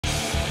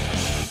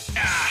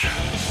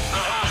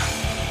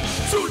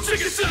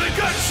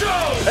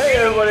Hey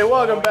everybody,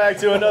 welcome back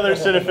to another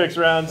CineFix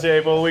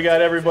Roundtable. We got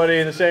everybody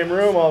in the same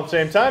room all at the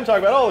same time, talk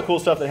about all the cool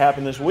stuff that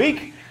happened this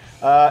week.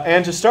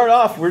 And to start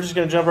off, we're just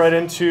going to jump right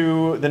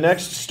into the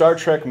next Star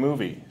Trek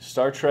movie,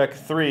 Star Trek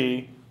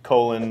 3,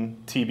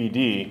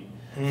 TBD,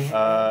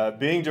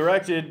 being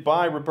directed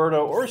by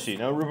Roberto Orci.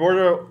 Now,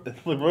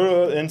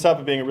 Roberto ends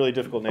up being a really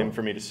difficult name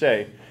for me to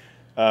say.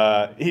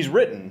 He's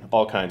written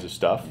all kinds of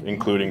stuff,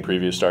 including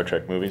previous Star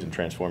Trek movies and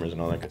Transformers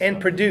and all that good stuff.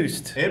 And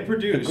produced.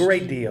 A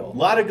great deal. A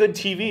lot of good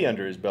TV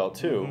under his belt,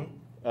 too.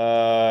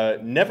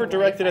 Never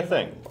directed a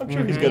thing. I'm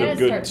sure he's got a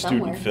good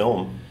student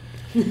film.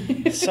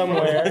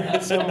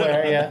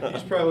 somewhere, yeah.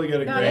 He's probably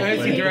got a great.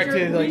 Has he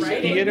directed like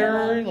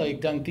theater,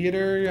 like done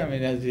theater? I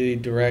mean, has he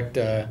direct,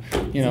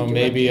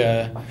 maybe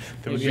a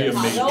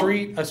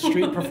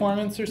street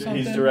performance or something?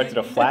 He's directed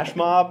a flash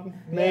mob,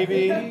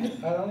 maybe. I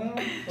don't know.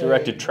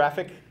 Directed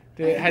Traffic.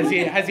 Has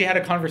he had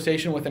a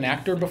conversation with an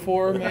actor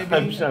before? Maybe.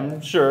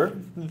 I'm sure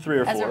 3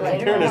 or 4. In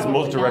fairness,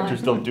 most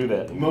directors don't do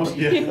that.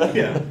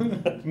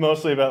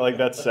 Mostly about like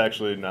that's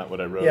actually not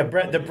what I wrote. Yeah,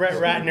 the Brett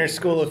Ratner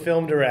School of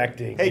Film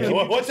Directing. Hey, can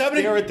what's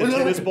happening? Stare at the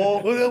tennis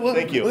ball.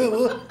 Thank you.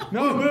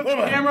 No, move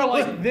the camera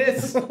like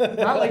this,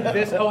 not like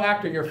this. Oh,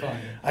 actor, you're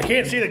fine. I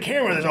can't see the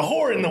camera. There's a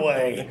whore in the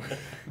way.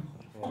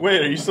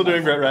 Wait, are you still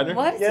doing Brett Ratner?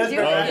 What is he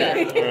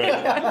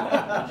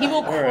doing? He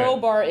will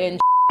crowbar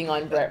in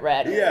on Brett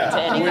Ratner.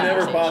 Yeah,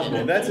 whenever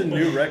possible. That's a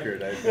new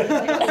record, I think.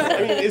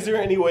 I mean, is there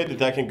any way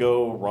that can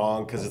go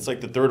wrong? Because it's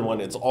like the third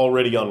one, it's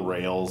already on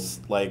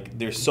rails. Like,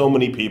 there's so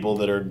many people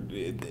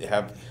that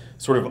have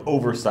sort of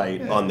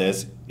oversight on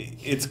this.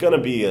 It's going to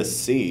be a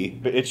C.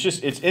 But it's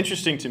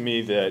interesting to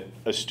me that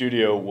a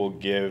studio will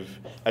give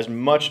as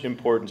much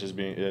importance as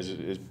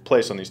is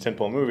placed on these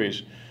tentpole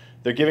movies.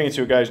 They're giving it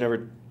to a guy who's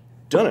never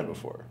done it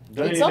before.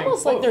 It's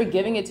almost like they're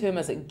giving it to him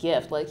as a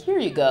gift. Like, here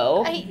you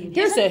go.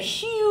 Here's a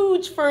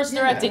huge first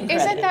directing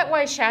credit. Isn't that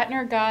why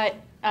Shatner got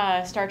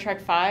Star Trek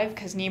 5?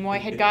 Because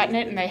Nimoy had gotten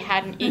it and they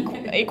had an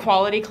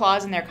equality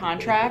clause in their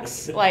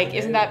contracts? Like,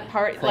 isn't that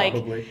part?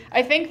 Probably. Like,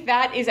 I think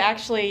that is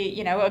actually,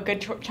 a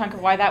good chunk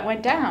of why that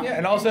went down. Yeah,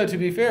 and also, to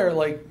be fair,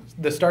 like,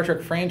 the Star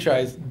Trek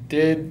franchise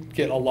did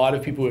get a lot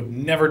of people who have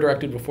never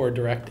directed before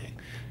directing.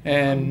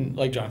 And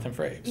like Jonathan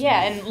Frakes.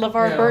 Yeah, and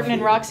LeVar Burton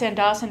and Roxanne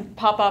Dawson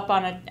pop up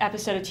on an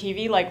episode of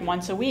TV like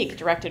once a week,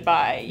 directed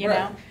by, you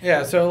know?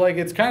 Yeah, so like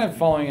it's kind of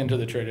falling into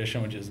the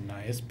tradition, which is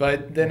nice.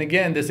 But then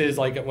again, this is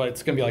like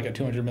it's going to be like a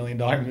 $200 million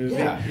movie.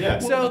 Yeah.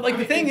 So like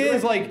the thing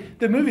is, like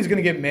the movie's going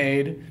to get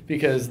made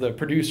because the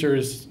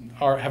producers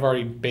have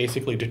already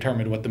basically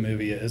determined what the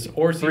movie is.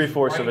 Or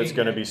 3/4 of it's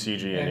going to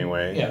CG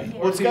anyway. Yeah.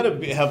 Well, it's got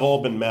to have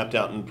all been mapped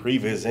out in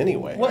previs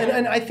anyway. Well,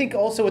 and I think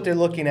also what they're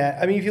looking at,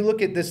 I mean, if you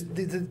look at this,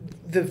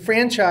 the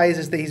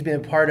franchises that he's been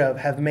a part of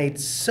have made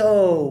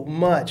so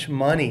much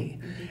money.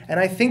 And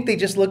I think they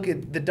just look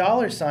at the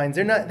dollar signs.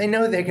 They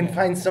know they can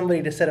find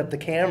somebody to set up the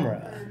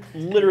camera.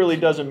 Literally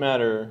doesn't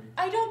matter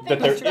that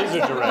there is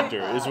a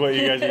director, is what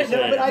you guys are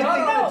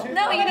saying.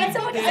 No, you need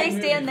someone to say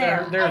stand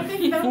there. They're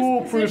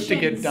foolproof to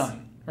get done.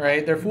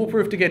 Right? They're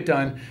foolproof to get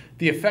done.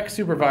 The effects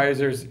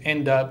supervisors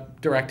end up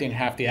directing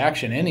half the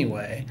action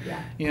anyway.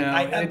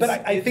 Yeah.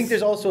 But I think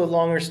there's also a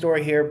longer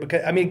story here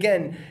because, I mean,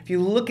 again, if you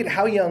look at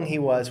how young he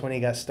was when he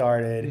got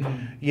started,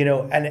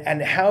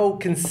 and how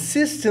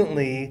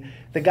consistently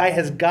the guy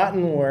has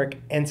gotten work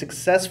and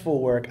successful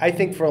work. I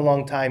think for a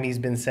long time he's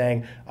been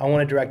saying, I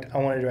want to direct, I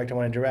want to direct, I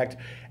want to direct.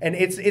 And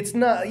it's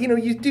not,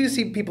 you do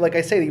see people, like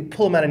I say, you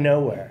pull them out of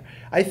nowhere.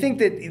 I think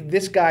that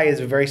this guy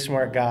is a very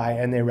smart guy,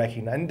 and they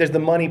recognize. And there's the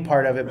money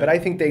part of it, but I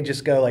think they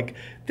just go like,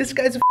 "This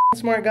guy's a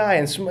smart guy,"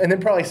 and they're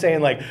probably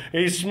saying like,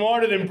 "He's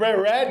smarter than Brett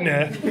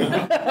Ratner."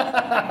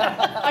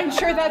 I'm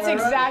sure that's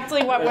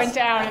exactly what went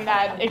down in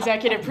that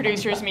executive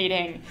producers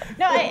meeting.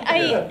 No,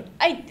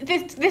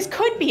 this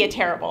could be a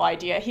terrible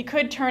idea. He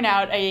could turn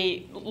out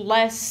a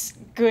less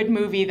good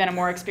movie than a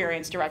more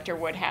experienced director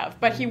would have.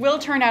 But he will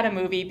turn out a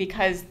movie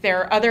because there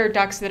are other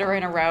ducks that are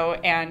in a row,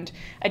 and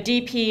a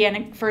DP and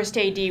a first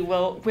AD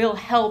will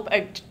help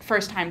a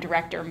first-time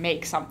director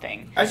make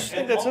something. I just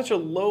think that's such a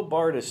low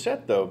bar to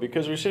set, though,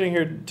 because we're sitting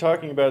here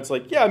talking about, it's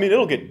like, yeah, I mean,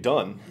 it'll get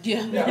done.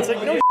 Yeah. It's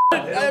like, no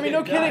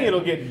kidding, it'll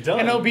get done.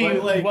 And it'll be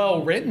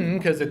well written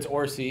because it's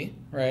Orci,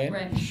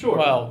 right? Sure.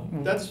 Well,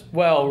 that's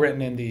well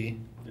written in the...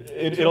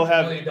 It'll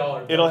have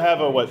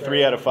a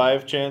 3 out of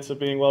 5 chance of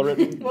being well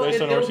written based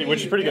on Orci,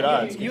 which is pretty good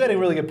odds. You had a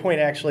really good point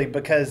actually,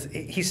 because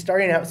he's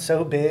starting out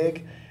so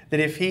big that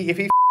if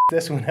he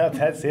this one up,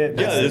 that's it.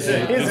 Yeah, that's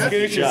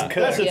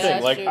the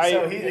thing. Like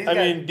I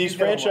mean, these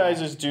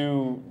franchises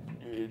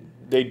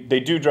they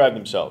do drive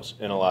themselves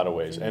in a lot of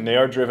ways, and they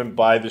are driven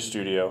by the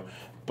studio.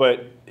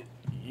 But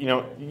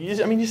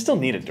you still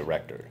need a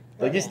director.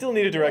 Like, you still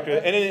need a director.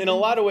 And in a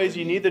lot of ways,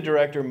 you need the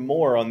director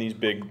more on these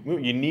big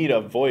movies. You need a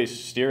voice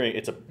steering.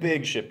 It's a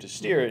big ship to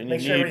steer, and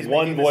you need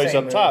one voice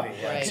up top.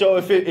 Right. So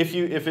if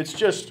it's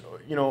just,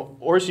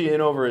 Orci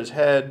in over his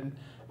head,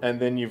 and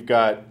then you've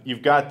got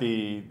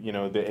the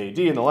AD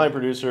and the line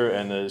producer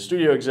and the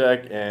studio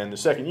exec and the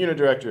second unit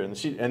director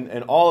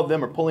and all of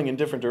them are pulling in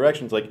different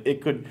directions, like,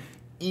 it could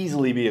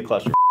easily be a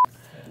cluster.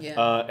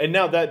 Yeah. And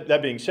now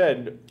that being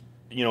said,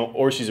 you know,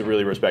 Orci's a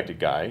really respected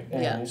guy.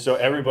 Yeah. So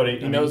everybody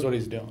He knows what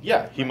he's doing.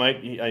 Yeah, he might.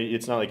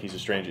 It's not like he's a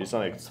stranger. It's not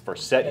like it's the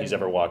first set he's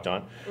ever walked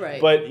on.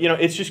 Right. But you know,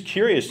 it's just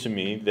curious to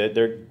me that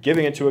they're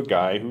giving it to a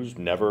guy who's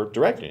never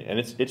directed it, and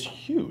it's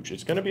huge.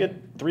 It's going to be a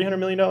 $300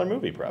 million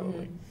movie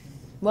probably.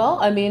 Well,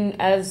 I mean,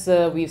 as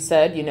we've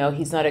said, you know,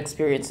 he's not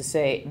experienced to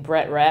say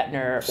Brett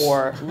Ratner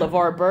or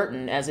LeVar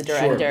Burton as a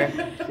director.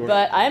 Sure.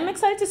 But I'm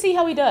excited to see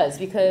how he does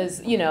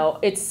because, you know,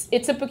 it's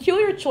a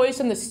peculiar choice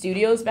on the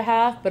studio's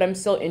behalf, but I'm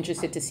still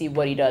interested to see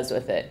what he does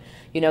with it.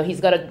 You know, he's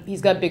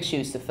got big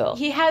shoes to fill.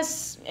 He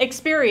has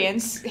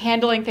experience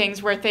handling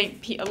things where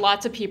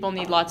lots of people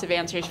need lots of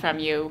answers from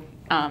you.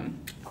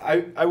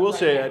 I will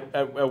say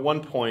at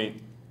one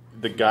point,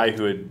 the guy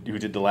who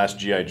did the last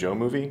G.I. Joe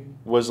movie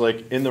was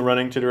like in the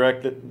running to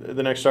direct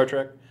the next Star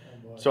Trek.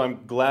 So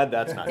I'm glad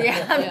that's not. Me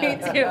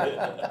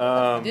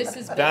too. This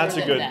is better That's a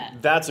than good.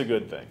 that. That's a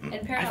good thing. And I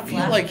Paramount's feel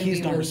last like movie he's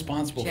not was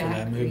responsible for Jack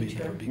that movie. Reacher.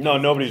 though, because- No,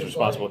 nobody's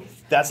responsible.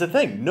 That's the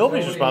thing.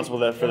 Nobody's responsible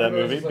for that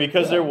movie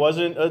because there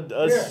wasn't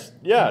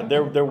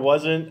there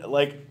wasn't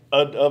like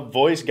a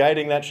voice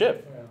guiding that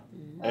ship,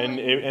 and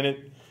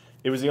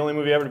it was the only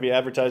movie ever to be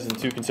advertised in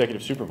 2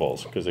 consecutive Super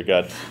Bowls because it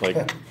got like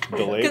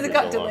delayed. Because it for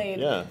got so long. delayed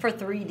Yeah. for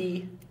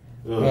 3D.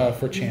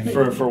 For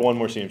Channing. For one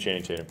more scene of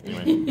Channing Tatum.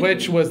 Anyway.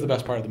 Which was the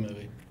best part of the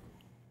movie.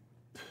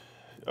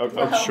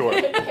 Sure.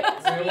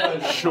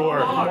 Sure.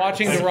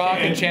 Watching The Rock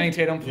and Channing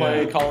Tatum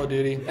play Call of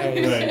Duty. That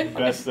was Right.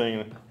 Best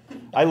thing.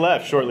 I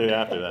left shortly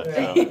after that.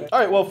 So. All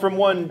right, well, from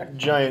one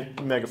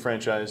giant mega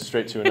franchise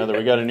straight to another,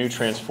 we got a new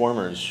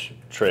Transformers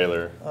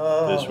trailer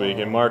this week.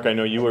 And Mark, I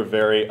know you were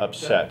very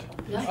upset.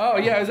 Oh,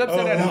 yeah, I was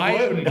upset at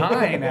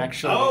IO9,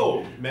 actually.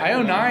 Oh,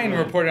 man. IO9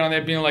 reported on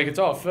that being like, it's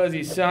all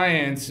fuzzy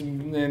science.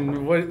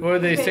 And what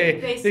did they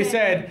say? They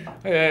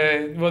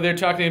said, well, they're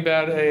talking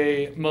about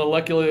a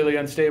molecularly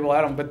unstable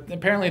atom. But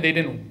apparently they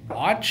didn't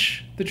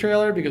watch the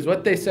trailer because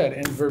what they said,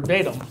 and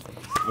verbatim,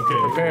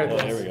 prepare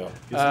this. There we go.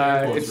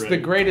 It's the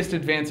greatest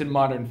advance in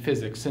modern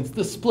physics since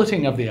the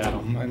splitting of the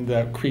atom, and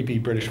that creepy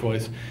British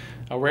voice.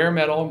 A rare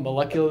metal,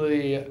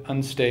 molecularly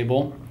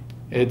unstable.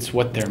 It's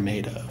what they're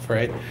made of,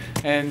 right?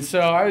 And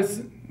so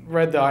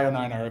read the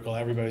IO9 article.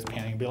 Everybody was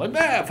panicking, be like,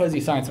 fuzzy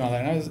science and all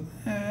that.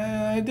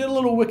 And I did a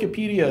little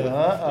Wikipedia.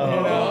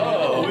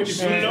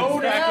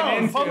 Slow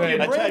down. Pump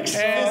your brakes.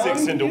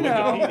 Physics into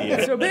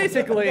Wikipedia. So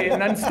basically,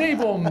 an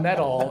unstable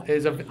metal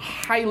is a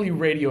highly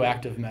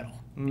radioactive metal.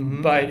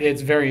 But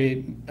it's very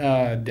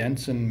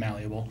dense and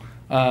malleable.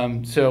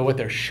 So what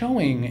they're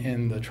showing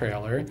in the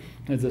trailer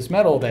is this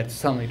metal that's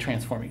suddenly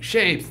transforming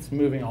shapes, it's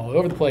moving all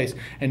over the place,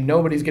 and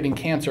nobody's getting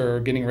cancer or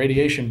getting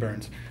radiation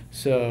burns.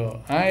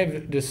 So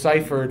I've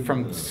deciphered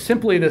from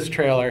simply this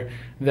trailer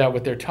that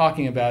what they're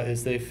talking about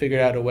is they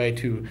figured out a way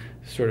to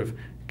sort of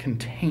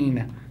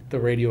contain the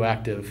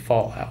radioactive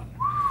fallout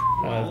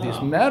of these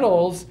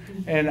metals,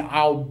 and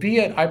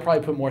albeit I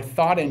probably put more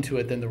thought into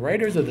it than the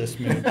writers of this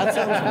movie. That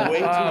sounds way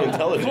too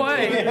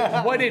intelligent.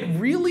 But what it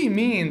really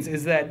means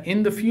is that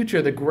in the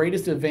future, the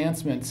greatest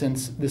advancement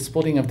since the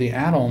splitting of the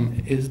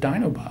atom is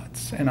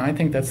Dinobots, and I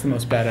think that's the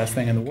most badass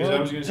thing in the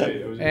world.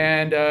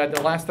 And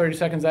the last 30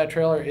 seconds of that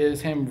trailer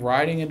is him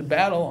riding into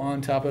battle on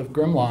top of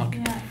Grimlock.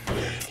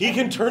 He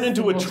can turn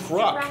into a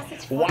truck.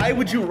 Why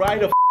would you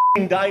ride a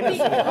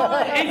dinosaur?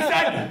 It's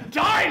a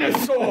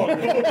dinosaur!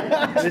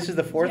 This is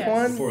the fourth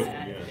one? Fourth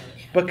one, yeah.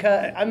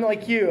 Because I'm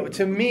like you.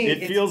 To me,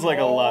 It feels like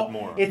a lot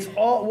more. It's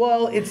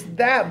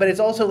that, but it's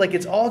also like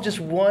it's all just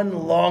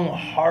one long,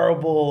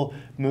 horrible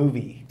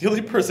movie. The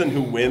only person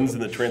who wins in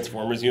the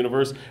Transformers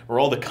universe are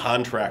all the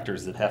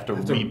contractors that have to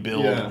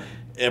rebuild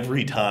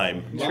every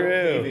time.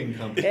 True.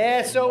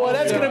 Yeah, so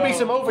that's going to be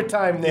some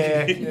overtime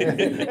there.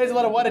 There's a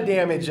lot of water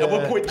damage. At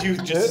what point do you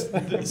just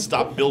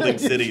stop building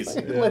cities?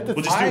 We'll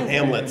just do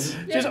hamlets.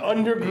 Just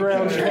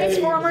underground.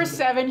 Transformers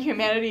 7,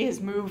 humanity has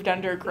moved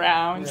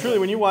underground. Truly,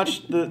 when you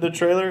watched the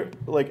trailer,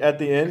 like at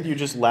the end, you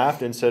just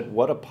laughed and said,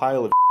 "What a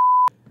pile of."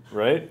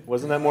 Right?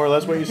 Wasn't that more or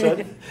less what you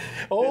said?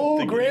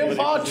 Oh,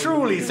 Grandpa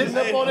Truly sitting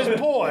up on his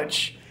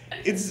porch.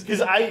 It's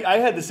because I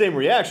had the same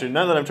reaction.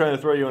 Not that I'm trying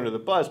to throw you under the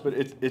bus, but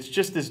it's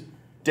just this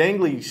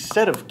dangly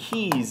set of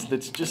keys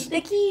that's just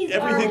The keys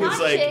Everything are is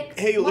hot like, chicks,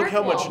 hey, look Mark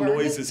how much Wahlberg.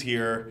 noise is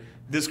here.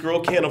 This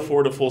girl can't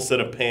afford a full set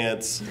of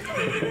pants.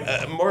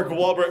 Mark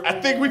Wahlberg, I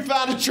think we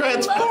found a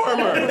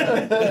transformer.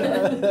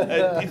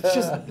 It's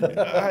just,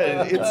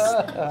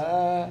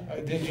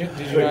 Did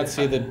you not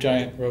see the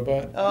giant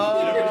robot?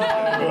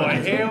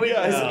 here we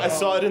go. I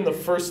saw it in the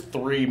first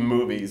 3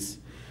 movies.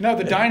 No,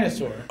 the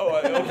dinosaur. Oh,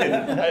 okay.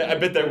 I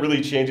bet that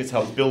really changes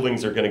how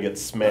buildings are going to get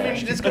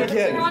smashed. They're on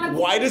Again, a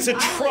why does a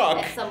island truck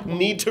at some point.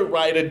 need to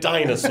ride a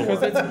dinosaur?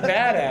 Because it's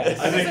badass.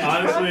 I think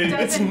honestly,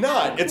 It's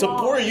not. It's a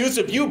poor use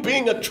of you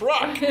being a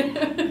truck.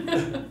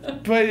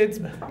 But it's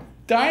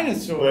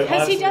dinosaur.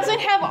 Because he doesn't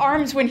have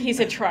arms when he's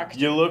a truck.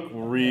 You look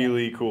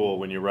really cool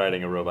when you're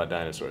riding a robot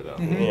dinosaur, though.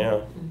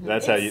 Yeah.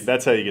 That's how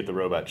you get the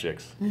robot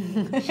chicks.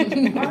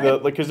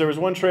 Because there was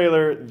one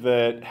trailer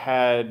that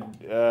had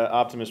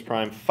Optimus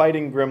Prime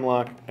fighting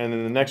Grimlock, and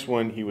then the next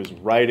one he was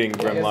riding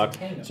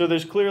Grimlock. So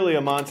there's clearly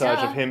a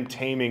montage of him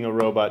taming a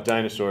robot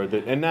dinosaur,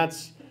 and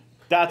that's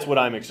what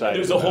I'm excited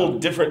There's about. a whole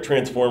different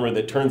transformer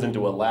that turns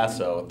into a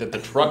lasso that the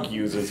truck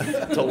uses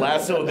to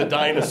lasso the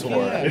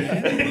dinosaur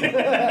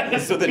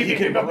so that he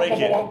can break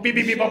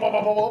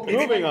it.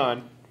 Moving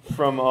on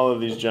from all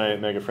of these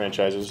giant mega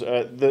franchises,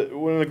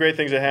 one of the great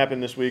things that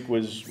happened this week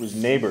was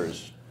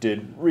Neighbors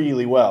did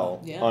really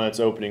well on its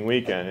opening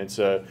weekend. It's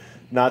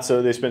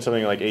they spent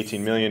something like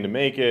 $18 million to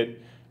make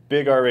it,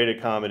 big R-rated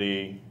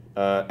comedy,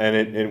 and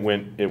it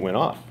went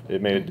off.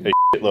 It made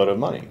a shitload of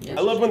money.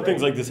 I love when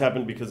things like this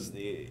happen because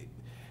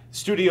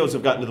studios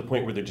have gotten to the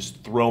point where they're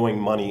just throwing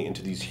money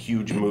into these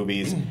huge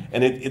movies,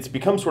 and it's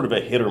become sort of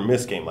a hit or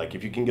miss game. Like,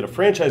 if you can get a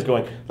franchise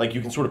going, like,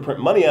 you can sort of print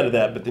money out of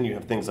that, but then you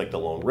have things like The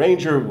Lone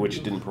Ranger,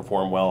 which didn't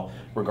perform well,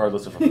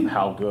 regardless of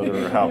how good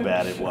or how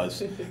bad it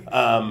was.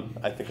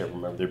 I think I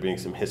remember there being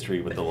some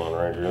history with The Lone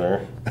Ranger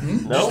there.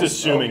 No? Just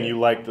assuming you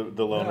like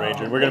the Lone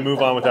Ranger. We're going to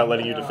move on without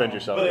letting you defend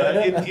yourself. But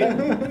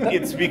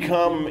it's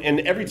become, and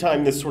every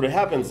time this sort of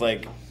happens,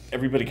 like,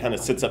 everybody kind of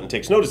sits up and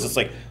takes notice. It's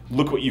like,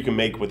 look what you can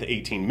make with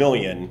 18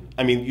 million.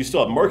 I mean, you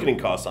still have marketing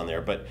costs on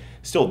there, but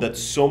still, that's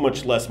so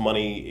much less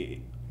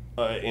money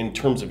in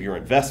terms of your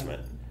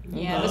investment.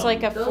 Yeah, it was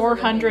like a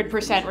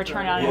 400%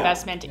 return on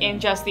investment in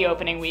just the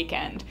opening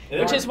weekend,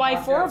 which is why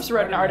Forbes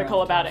wrote an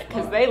article about it,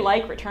 because they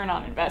like return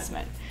on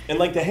investment. And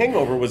like The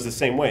Hangover was the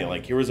same way.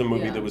 Like, here was a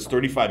movie that was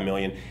 35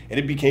 million, and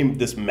it became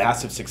this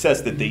massive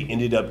success that they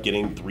ended up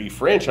getting 3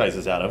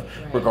 franchises out of,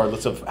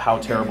 regardless of how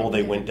terrible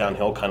they went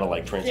downhill, kind of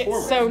like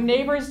Transformers. So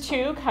Neighbors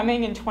 2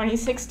 coming in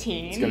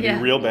 2016. It's going to be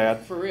real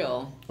bad. For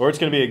real. Or it's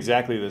going to be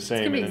exactly the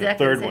same, and then the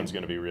third one's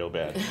going to be real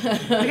bad.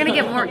 We're gonna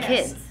get more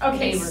kids.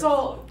 Okay,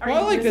 so Well,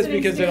 I like this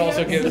because it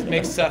also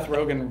makes Seth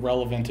Rogen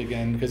relevant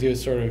again, because he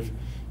was sort of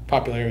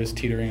popularity was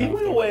teetering He out.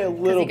 went away a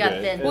little he got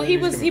bit. thin. and Well, then he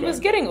he's was coming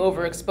back. getting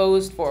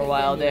overexposed for a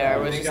while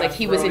there. It was just like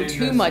he was in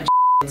too much.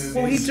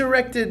 Well, he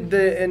directed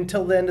the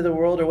Until the End of the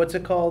World, or what's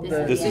it called?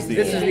 This is the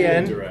This is end. the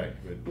end. Direct,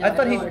 but I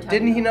thought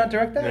didn't he not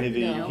direct that? And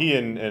he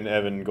and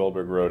Evan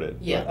Goldberg wrote it.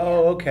 Yeah.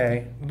 Oh,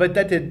 okay. But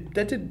that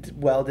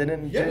did well,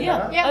 didn't it?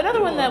 Yeah.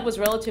 Another one that was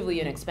relatively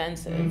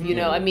inexpensive. You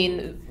know, I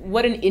mean,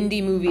 what an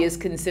indie movie is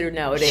considered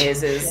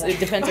nowadays is it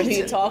depends on who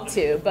you talk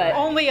to, but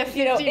only a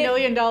 $50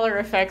 million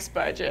effects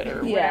budget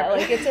or yeah,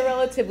 whatever. like it's a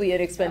relatively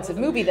inexpensive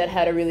movie that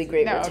had a really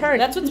great return.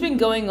 That's what's been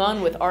going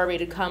on with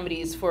R-rated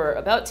comedies for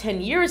about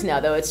 10 years now,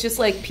 though. It's just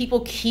like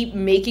people keep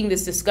making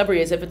this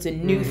discovery as if it's a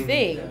new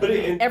thing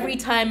every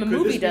time a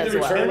movie does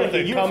well. And like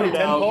a year from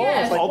now,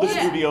 Yeah. all the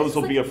studios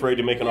will be afraid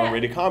to make an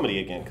R-rated comedy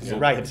again because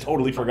they've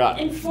totally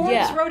forgotten. And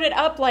Forbes wrote it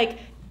up like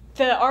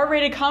the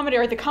R-rated comedy,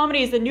 or the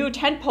comedy is the new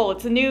tentpole.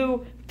 It's the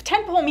new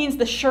tentpole means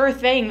the sure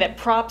thing that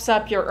props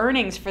up your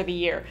earnings for the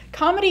year.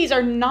 Comedies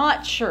are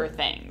not sure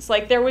things.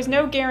 Like, there was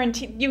no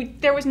guarantee,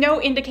 there was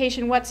no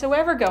indication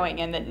whatsoever going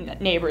in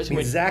that Neighbors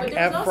would. Zac But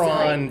there's also,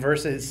 Efron like-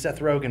 versus Seth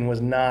Rogen was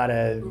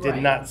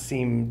did not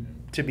seem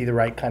to be the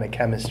right kind of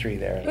chemistry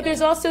there. But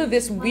there's also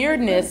this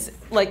weirdness,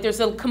 like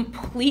there's a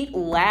complete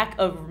lack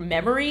of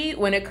memory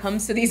when it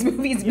comes to these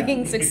movies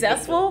being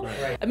successful.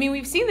 I mean,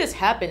 we've seen this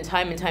happen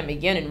time and time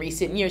again in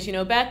recent years. You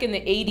know, back in the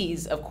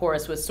 80s, of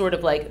course, was sort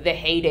of like the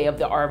heyday of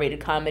the R-rated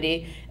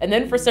comedy. And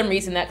then for some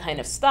reason that kind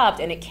of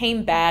stopped and it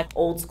came back,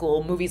 old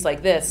school movies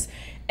like this.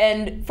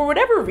 And for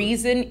whatever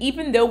reason,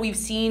 even though we've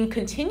seen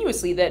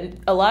continuously that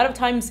a lot of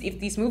times if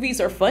these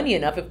movies are funny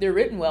enough, if they're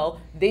written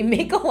well, they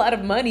make a lot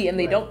of money and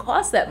they don't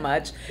cost that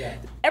much.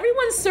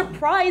 Everyone's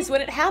surprised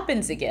when it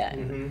happens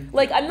again.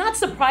 Like, I'm not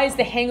surprised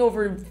the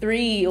Hangover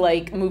 3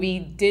 movie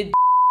did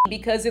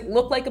because it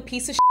looked like a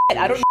piece of shit.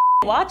 I don't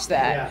watch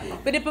that.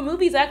 But if a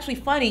movie's actually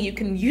funny, you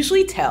can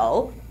usually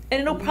tell, and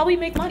it'll probably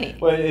make money.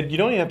 Well, you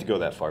don't even have to go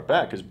that far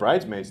back because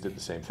Bridesmaids did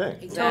the same thing.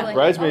 Exactly.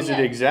 Bridesmaids did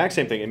the exact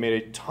same thing. It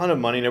made a ton of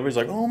money, and everybody's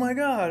like, "Oh my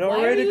God, are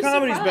R-rated you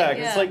comedy's surprised?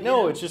 back." It's like,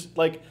 no, it's just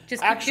like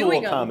Just keep actual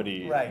doing 'em.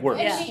 comedy Right. works.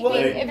 Yeah.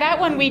 Like,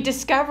 That one we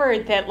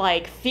discovered that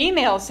like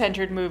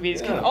female-centered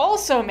movies can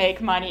also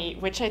make money,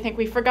 which I think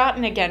we've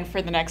forgotten again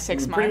for the next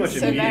 6 months. pretty much So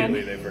then-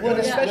 immediately they forgot. Well,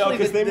 especially No,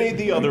 because they made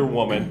The Other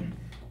Woman.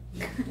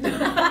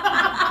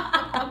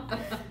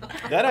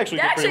 that actually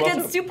That did pretty actually well.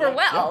 did super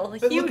well.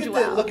 But Huge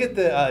look at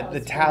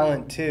the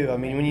talent too. I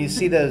mean, when you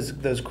see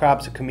those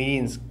crops of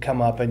comedians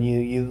come up, and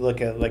you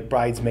look at like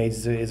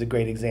Bridesmaids is a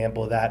great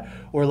example of that,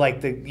 or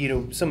like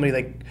somebody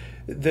like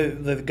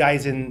the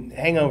guys in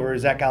Hangover,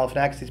 Zach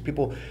Galifianakis, these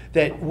people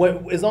that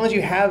as long as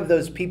you have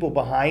those people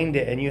behind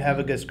it and you have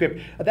a good script,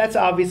 that's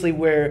obviously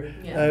where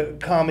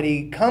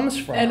comedy comes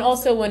from. And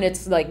also when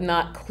it's like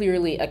not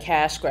clearly a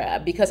cash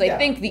grab, because I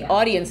think the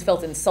audience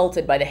felt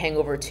insulted by the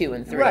Hangover 2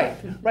 and 3. Right.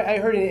 I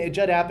heard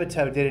Judd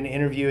Apatow did an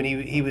interview, and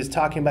he was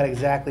talking about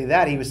exactly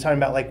that. He was talking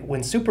about like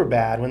when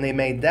Superbad, when they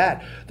made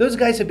that, those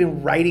guys have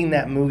been writing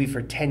that movie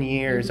for 10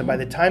 years, and by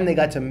the time they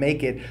got to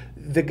make it,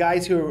 the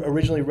guys who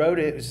originally wrote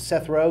it was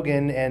Seth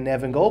Rogen and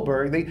Evan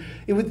Goldberg.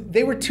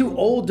 They were too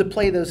old to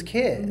play those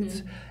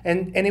kids,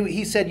 and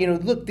he said,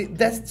 look,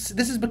 this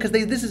is because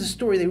this is a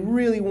story they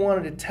really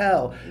wanted to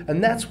tell,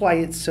 and that's why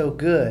it's so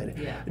good.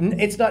 Yeah.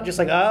 It's not just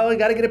like, oh, we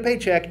got to get a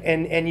paycheck,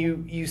 and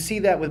you see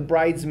that with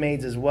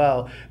Bridesmaids as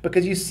well,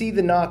 because you see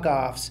the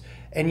knockoffs.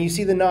 And you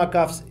see the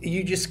knockoffs,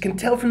 you just can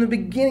tell from the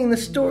beginning the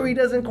story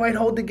doesn't quite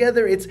hold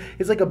together. It's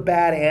like a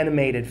bad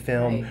animated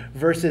film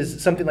versus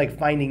something like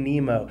Finding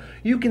Nemo.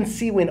 You can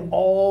see when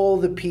all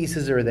the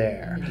pieces are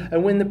there.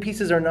 And when the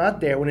pieces are not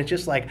there, when it's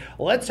just like,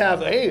 let's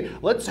have Adam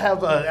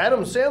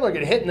Sandler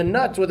get hit in the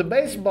nuts with a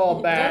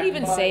baseball bat. Don't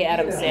even say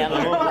Adam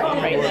Sandler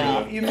right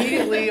now. You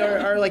immediately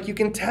are like, you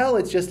can tell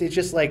it's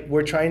just like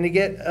we're trying to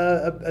get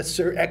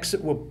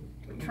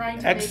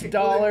X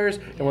dollars,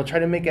 and we'll try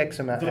to make X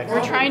amount.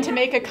 We're trying to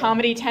make a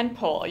comedy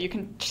tentpole. You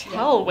can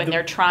tell when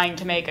they're trying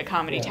to make a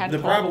comedy tentpole. The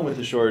problem with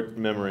the short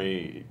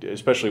memory,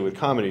 especially with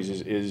comedies,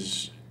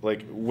 is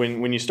like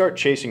when you start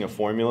chasing a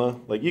formula.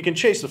 Like you can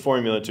chase the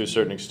formula to a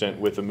certain extent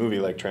with a movie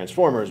like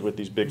Transformers with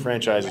these big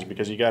franchises,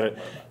 because you got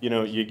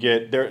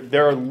to,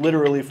 there are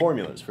literally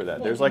formulas for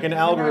that. There's like an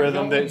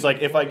algorithm that's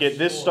like, if I get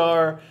this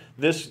star,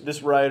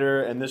 this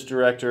writer and this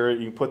director,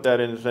 you can put that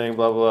in the thing,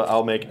 blah, blah, blah,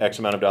 I'll make X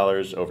amount of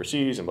dollars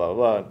overseas and blah,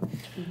 blah,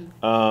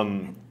 blah.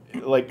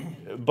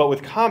 But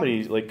with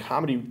comedy,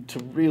 comedy to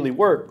really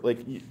work,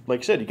 like you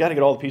said, you got to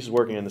get all the pieces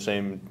working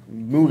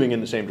moving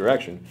in the same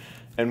direction.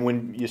 And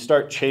when you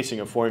start chasing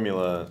a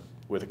formula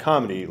with a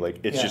comedy,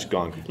 it's just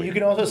gone completely. You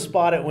can also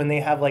spot it when they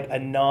have a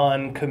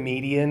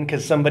non-comedian,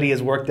 because somebody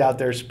has worked out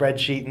their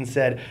spreadsheet and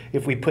said,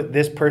 if we put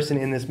this person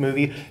in this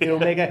movie, it'll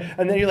make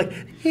and then you're like,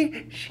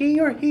 she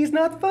or he's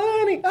not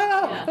funny.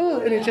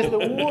 And it's just the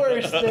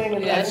worst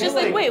thing. It's just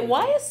like, wait,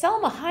 why is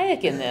Salma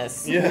Hayek in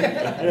this?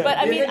 Yeah. But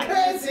I mean,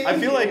 I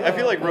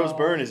feel like Rose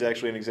Byrne is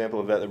actually an example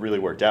of that really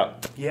worked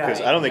out. Yeah. Because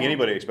I don't think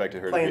anybody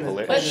expected her to be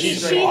hilarious. But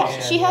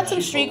she had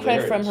some street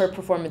cred from her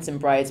performance in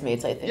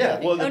Bridesmaids, I think. Yeah,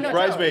 well,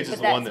 Bridesmaids is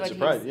the one that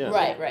surprised. Yeah.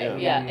 Right,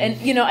 yeah.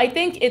 And I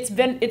think it's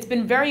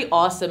been very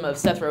awesome of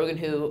Seth Rogen,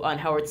 who on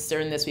Howard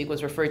Stern this week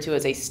was referred to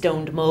as a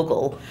stoned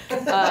mogul.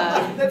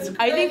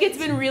 I think it's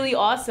been really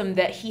awesome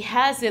that he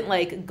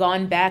hasn't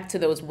gone back to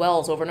those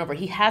wells over and over.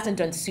 He hasn't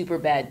done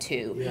Superbad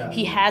 2. Yeah.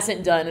 He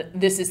hasn't done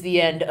This Is the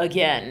End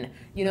again.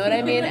 You know what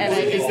I mean? And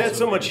is that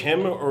so much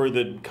him or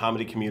the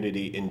comedy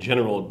community in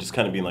general just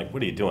kind of being like,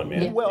 what are you doing,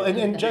 man? Yeah. Well,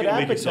 and Judd Apatow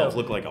make yourself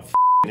look like a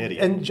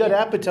idiot. And Judd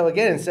Apatow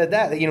again said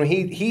that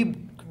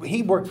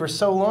he worked for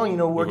so long,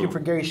 working for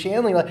Gary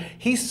Shandling.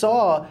 He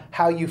saw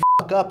how you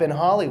fuck up in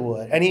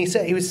Hollywood, and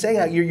he was saying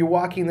how you're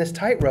walking this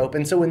tightrope.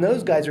 And so when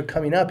those guys are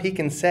coming up, he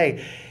can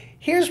say,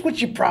 here's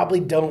what you probably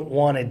don't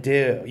want to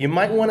do. You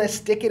might want to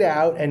stick it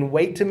out and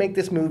wait to make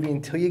this movie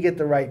until you get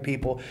the right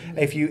people.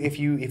 If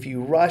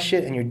you rush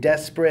it and you're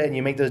desperate and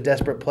you make those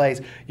desperate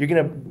plays, you're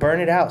gonna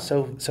burn it out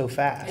so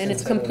fast. And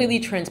it's completely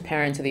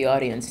transparent to the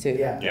audience too.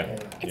 Yeah.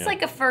 It's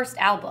like a first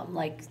album.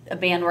 Like a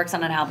band works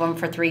on an album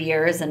for 3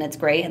 years and it's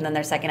great, and then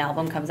their second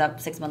album comes up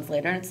 6 months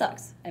later and it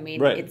sucks. I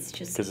mean, it's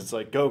just because it's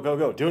like go,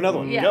 do another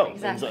one, yeah, go.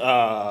 Exactly.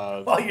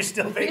 While you're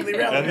still vaguely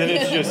relevant. And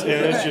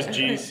then it's just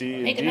G, C,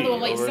 and Make D. another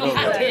one while you still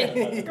have it.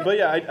 But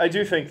yeah, I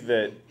do think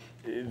that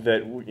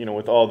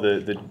with all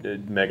the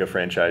mega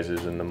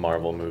franchises and the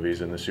Marvel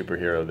movies and the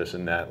superhero this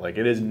and that,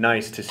 it is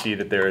nice to see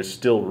that there is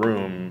still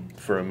room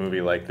for a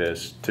movie like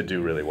this to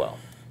do really well,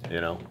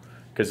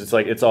 because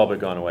it's all but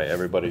gone away.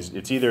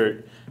 It's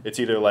either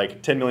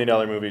 $10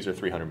 million movies or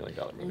 $300 million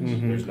movies.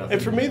 Mm-hmm. There's nothing.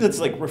 And for me, that's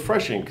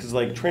refreshing, because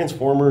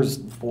Transformers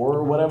 4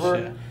 or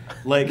whatever,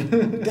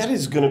 that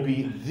is going to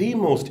be the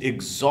most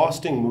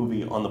exhausting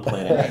movie on the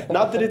planet.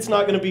 Not that it's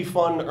not going to be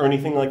fun or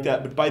anything like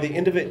that, but by the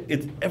end of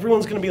it,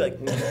 everyone's going to be like,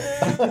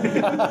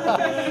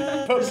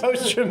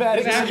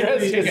 post-traumatic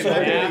stress. There's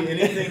not going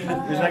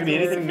to be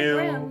anything new.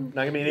 Not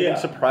going to be anything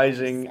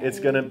surprising. It's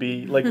going to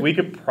be we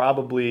could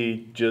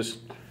probably just.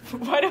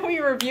 Why don't we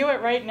review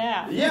it right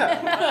now?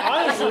 Yeah,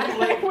 honestly.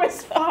 It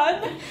was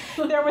fun.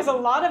 There was a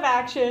lot of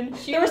action.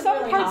 There were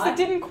some parts that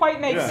didn't quite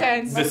make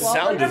sense. The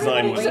sound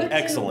design was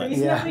excellent.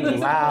 Yeah,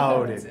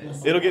 loud.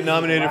 It'll get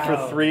nominated for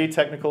 3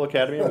 Technical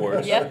Academy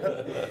Awards.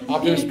 Yep.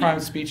 Optimus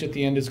Prime's speech at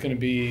the end is going to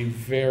be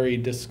very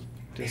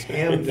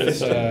disconnected.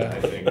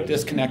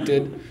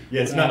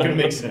 Yeah, it's not going to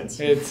make sense.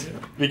 It's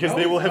because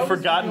they will have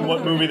forgotten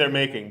what movie they're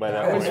making by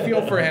that point. I point. always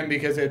feel for him,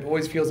 because it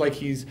always feels like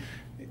he's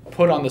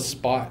put on the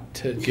spot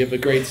to give a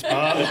great speech.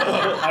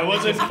 I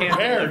wasn't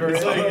prepared.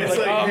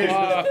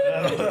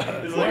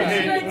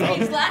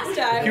 Last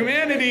time.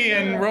 Humanity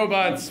and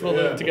robots will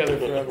live together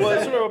forever. Well,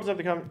 it sort of opens up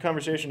the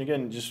conversation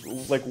again. Just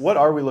what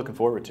are we looking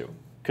forward to?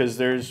 Because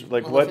there's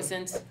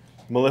Maleficent.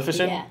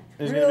 Maleficent Yeah.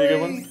 is going to be a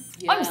good one.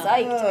 Yeah. I'm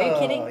psyched. Are you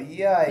kidding?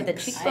 Yikes. With the I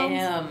cheekbones?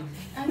 am.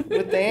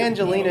 With the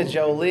Angelina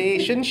Jolie,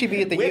 shouldn't she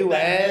be at the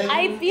UN?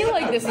 I feel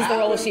like this is the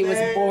role she was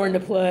born to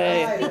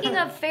play. Speaking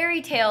of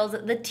fairy tales,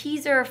 the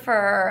teaser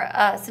for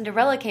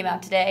Cinderella came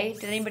out today.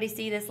 Did anybody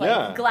see this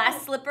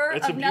glass slipper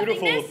It's of a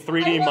beautiful nothingness?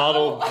 3D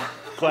model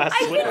glass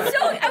slipper.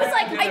 I was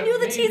like, I knew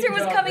the teaser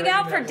was coming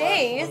out for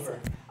days.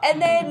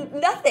 And then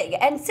nothing.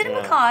 And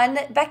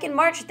CinemaCon, back in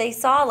March, they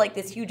saw like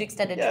this huge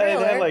extended trailer.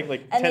 They had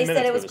like and 10 they said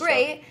it minutes was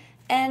great.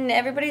 And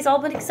everybody's all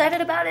been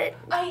excited about it.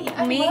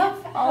 I Me,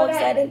 love all how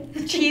excited.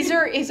 The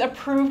teaser is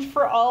approved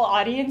for all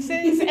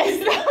audiences, as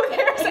though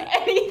there's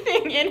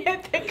anything in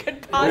it that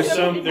could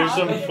possibly There's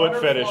some foot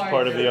fetish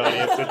part of the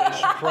audience that they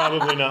should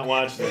probably not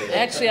watch this.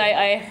 Actually,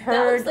 I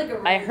heard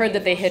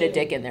that they hid a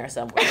dick in there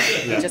somewhere.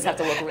 You just have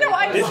to look really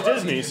close. It's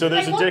Disney, so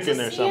there's a dick in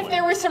there See somewhere. if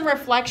there were some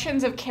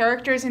reflections of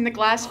characters in the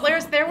glass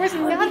flares. There was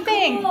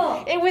nothing.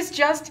 Cool. It was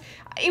just.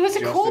 It was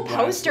a cool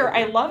poster.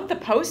 I loved the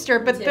poster,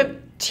 but the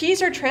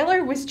teaser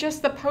trailer was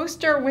just the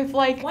poster with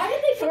like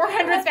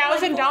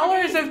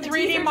 $400,000 of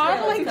 3D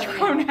modeling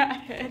thrown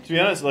at it. To be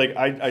honest, like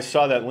I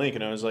saw that link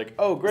and I was like,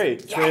 oh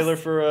great, trailer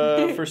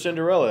for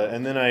Cinderella,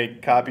 and then I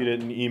copied it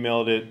and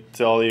emailed it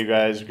to all of you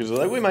guys because I was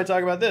like, we might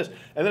talk about this,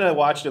 and then I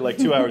watched it like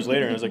 2 hours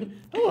later and I was like,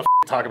 I don't want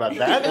to talk about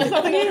that. There's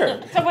nothing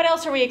here. So what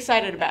else are we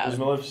excited about? There's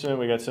Maleficent.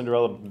 We got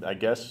Cinderella. I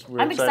guess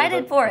I'm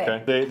excited for it.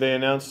 Okay. They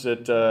announced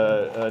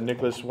that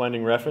Nicholas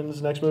Winding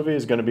Refn's next movie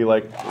is going to be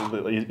like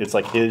it's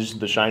like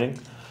The Shining.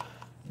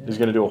 He's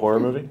going to do a horror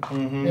movie.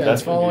 Mm-hmm. Yeah, That's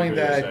it's following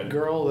really that exciting.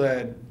 girl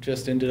that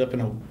just ended up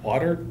in a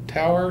water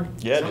tower.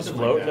 Yeah, just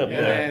floating up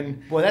there.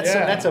 And Well,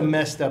 that's a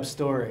messed up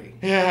story.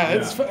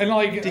 it's and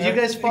like Did you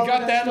guys follow I got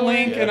that that story?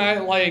 link and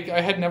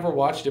I had never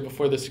watched it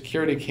before the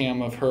security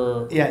cam of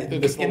her. Yeah,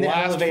 this in the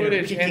last elevator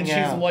footage, peeking and she's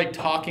out. like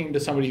talking to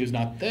somebody who's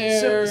not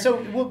there.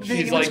 What's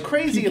She's,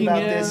 crazy peeking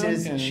about this in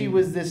is and- she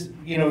was this,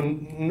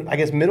 I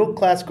guess middle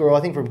class girl,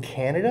 I think from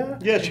Canada.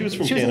 Yeah, she was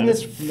from She was Canada. in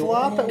this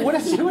flop. What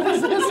is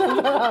this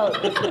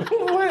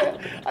about?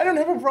 I don't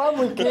have a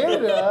problem with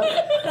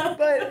Canada,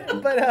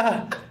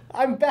 but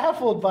I'm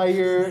baffled by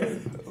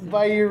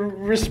your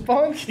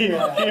response to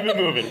that. Keep it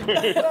moving.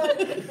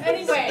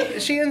 Anyway,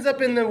 She ends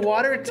up in the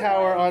water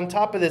tower on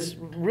top of this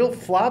real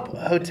flop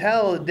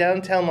hotel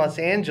downtown Los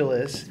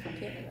Angeles.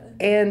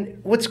 And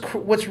what's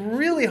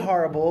really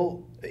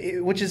horrible,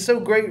 which is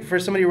so great for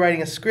somebody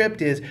writing a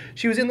script, is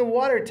she was in the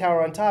water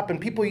tower on top, and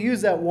people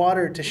use that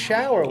water to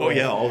shower with. Oh,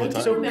 yeah, all the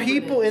time. So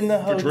people in the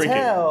drinking.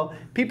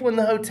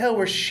 hotel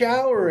were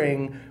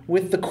showering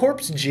with the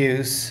corpse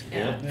juice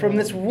from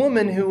this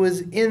woman who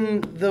was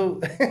in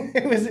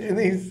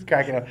he's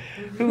cracking up,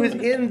 who was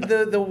in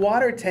the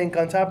water tank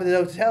on top of the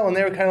hotel, and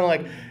they were kind of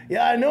like,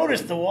 yeah, I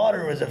noticed the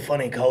water was a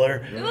funny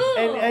color. And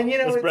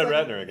That's it's Brett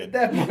like, Ratner again.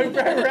 That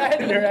Brett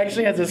Ratner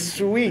actually has a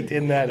suite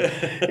in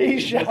that. He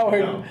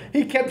showered.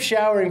 He kept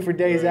showering for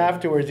days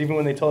afterwards, even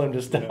when they told him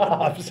to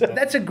stop. So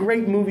that's a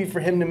great movie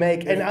for him to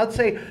make. And I'd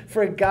say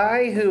for a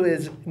guy who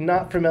is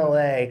not from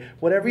LA,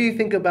 whatever you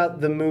think about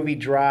the movie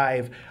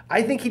Drive,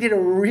 I think he did a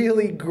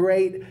really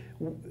great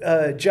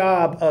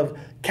job of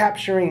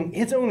capturing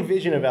his own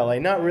vision of LA,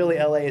 not really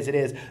LA as it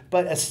is,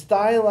 but a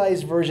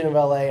stylized version of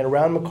LA and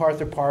around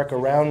MacArthur Park,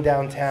 around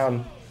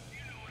downtown.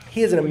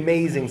 He has an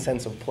amazing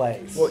sense of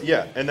place. Well,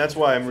 yeah, and that's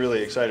why I'm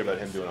really excited about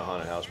him doing a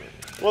haunted house movie.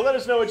 Well, let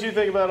us know what you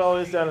think about all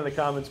this down in the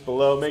comments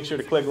below. Make sure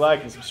to click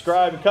like and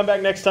subscribe, and come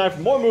back next time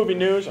for more movie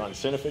news on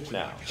CineFix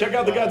Now. Check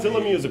out the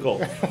Godzilla musical.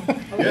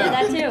 Yeah,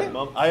 that too.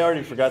 Mom, I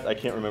already forgot. I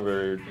can't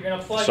remember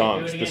the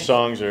songs. The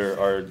songs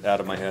are out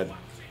of my head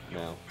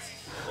now.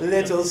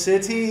 Little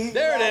city.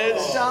 There it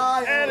is.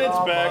 And it's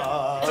back.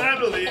 Time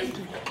to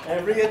leave.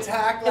 Every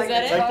attack like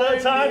that it? Like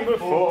the time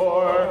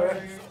before.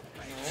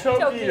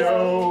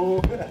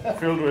 Tokyo,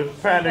 filled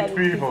with panicked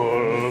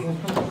people.